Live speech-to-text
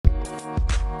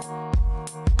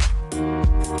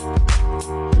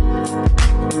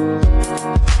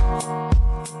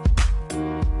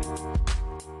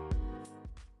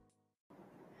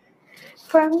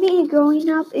me, growing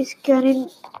up is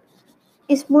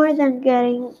more than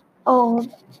getting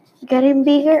old, getting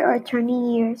bigger or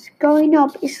turning years. Growing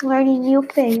up is learning new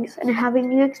things and having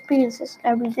new experiences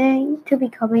every day to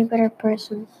become a better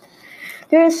person.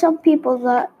 There are some people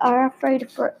that are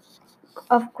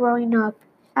of growing up.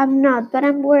 I'm not, but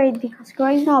I'm worried because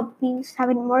growing up means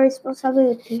having more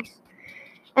responsibilities.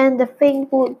 And the thing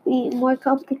would be more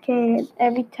complicated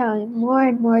every time, more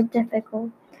and more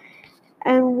difficult,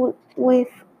 and with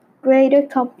greater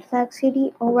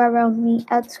complexity all around me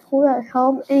at school, at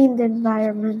home, and in the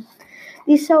environment.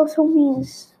 This also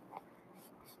means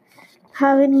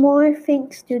having more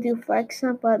things to do. For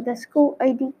example, at the school,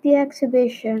 I did the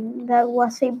exhibition. That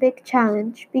was a big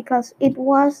challenge because it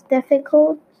was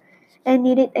difficult and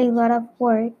needed a lot of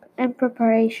work and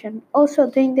preparation. Also,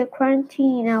 during the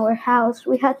quarantine in our house,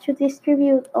 we had to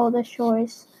distribute all the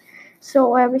chores.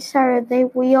 So every Saturday,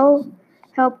 we all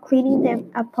help cleaning the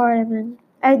apartment.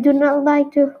 I do not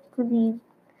like to clean,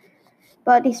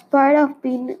 but it's part of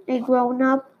being a grown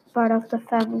up, part of the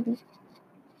family.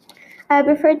 I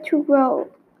prefer to grow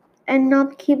and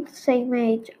not keep the same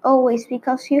age always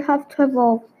because you have to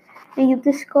evolve and you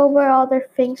discover other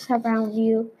things around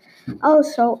you.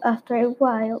 Also, after a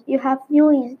while, you have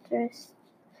new interests.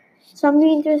 Some new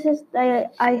interests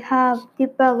that I have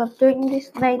developed during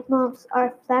these late months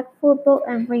are flag football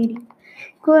and reading.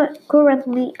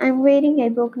 Currently, I'm reading a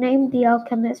book named The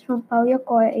Alchemist from Paulo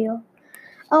Coelho.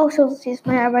 Also, since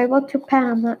my arrival to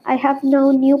Panama, I have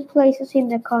known new places in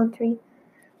the country,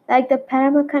 like the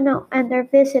Panama Canal and their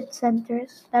visit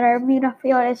centers that are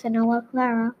Miraflores and Agua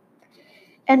Clara,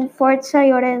 and Fort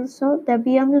San Lorenzo, the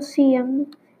Via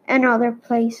Museum, and other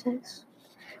places.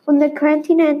 On the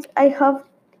quarantine ends, I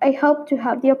hope to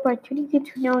have the opportunity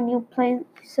to know new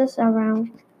places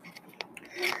around.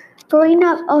 Growing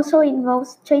up also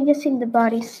involves changes in the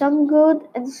body, some good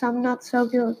and some not so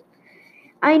good.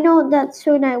 I know that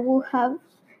soon I will have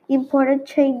important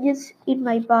changes in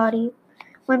my body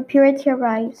when puberty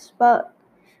arrives, but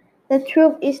the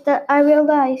truth is that I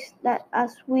realize that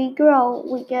as we grow,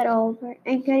 we get older,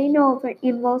 and getting older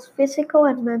involves physical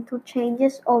and mental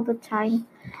changes all the time.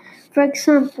 For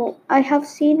example, I have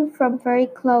seen from very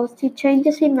close the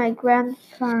changes in my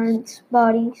grandparents'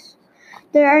 bodies.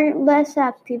 They are less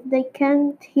active, they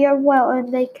can't hear well,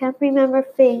 and they can't remember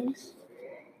things.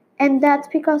 And that's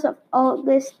because of all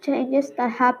these changes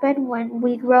that happen when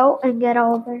we grow and get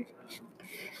older.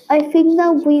 I think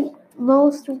that we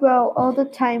most grow all the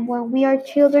time when we are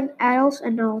children, adults,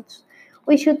 and adults.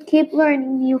 We should keep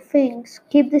learning new things,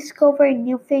 keep discovering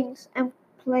new things and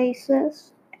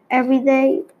places every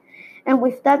day, and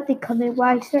with that become a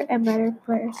wiser and better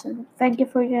person. Thank you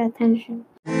for your attention.